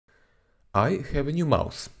I have a new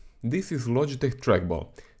mouse. This is Logitech Trackball,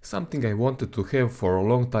 something I wanted to have for a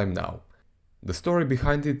long time now. The story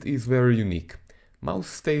behind it is very unique. Mouse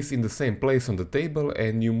stays in the same place on the table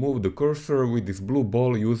and you move the cursor with this blue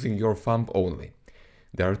ball using your thumb only.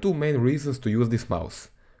 There are two main reasons to use this mouse.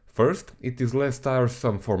 First, it is less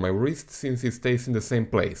tiresome for my wrist since it stays in the same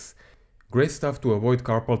place. Great stuff to avoid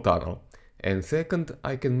carpal tunnel. And second,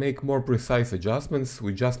 I can make more precise adjustments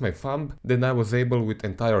with just my thumb than I was able with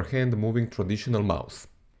entire hand moving traditional mouse.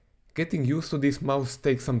 Getting used to this mouse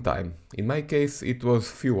takes some time. In my case, it was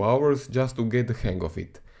few hours just to get the hang of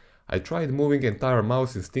it. I tried moving entire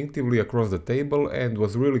mouse instinctively across the table and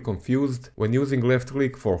was really confused when using left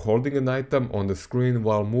click for holding an item on the screen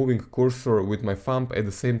while moving cursor with my thumb at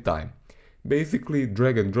the same time. Basically,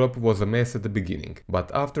 drag and drop was a mess at the beginning, but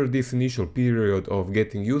after this initial period of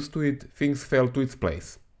getting used to it, things fell to its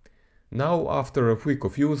place. Now, after a week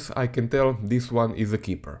of use, I can tell this one is a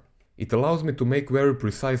keeper. It allows me to make very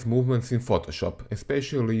precise movements in Photoshop,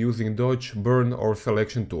 especially using dodge, burn or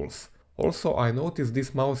selection tools. Also, I noticed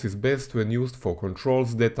this mouse is best when used for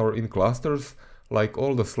controls that are in clusters, like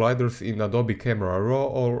all the sliders in Adobe Camera Raw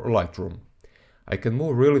or Lightroom. I can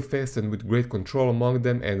move really fast and with great control among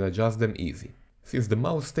them and adjust them easy. Since the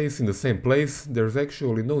mouse stays in the same place, there's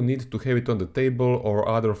actually no need to have it on the table or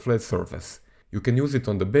other flat surface. You can use it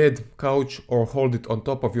on the bed, couch or hold it on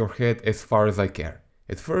top of your head as far as I care.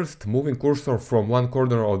 At first, moving cursor from one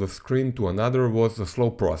corner of the screen to another was a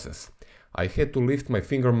slow process. I had to lift my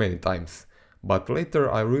finger many times, but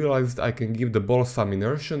later I realized I can give the ball some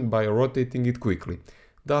inertia by rotating it quickly,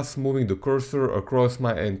 thus moving the cursor across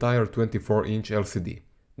my entire 24-inch LCD.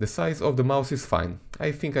 The size of the mouse is fine.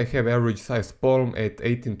 I think I have average sized palm at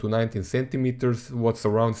 18 to 19 cm, what's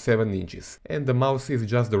around 7 inches, and the mouse is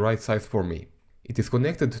just the right size for me. It is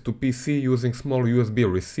connected to PC using small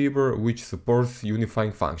USB receiver which supports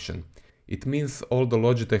unifying function. It means all the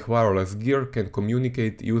Logitech wireless gear can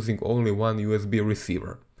communicate using only one USB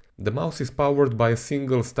receiver. The mouse is powered by a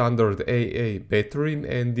single standard AA battery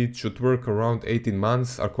and it should work around 18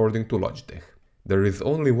 months according to Logitech. There is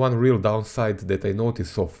only one real downside that I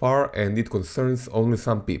noticed so far and it concerns only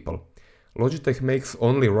some people. Logitech makes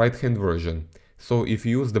only right-hand version, so if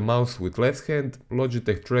you use the mouse with left hand,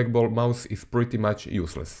 Logitech Trackball mouse is pretty much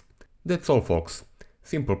useless. That's all folks.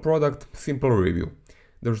 Simple product, simple review.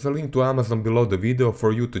 There's a link to Amazon below the video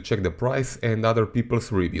for you to check the price and other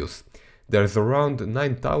people's reviews. There's around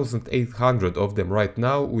 9,800 of them right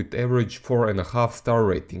now with average 4.5 star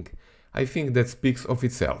rating. I think that speaks of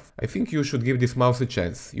itself. I think you should give this mouse a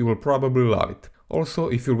chance, you will probably love it. Also,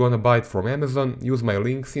 if you're gonna buy it from Amazon, use my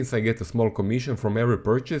link since I get a small commission from every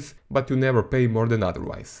purchase, but you never pay more than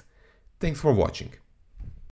otherwise. Thanks for watching.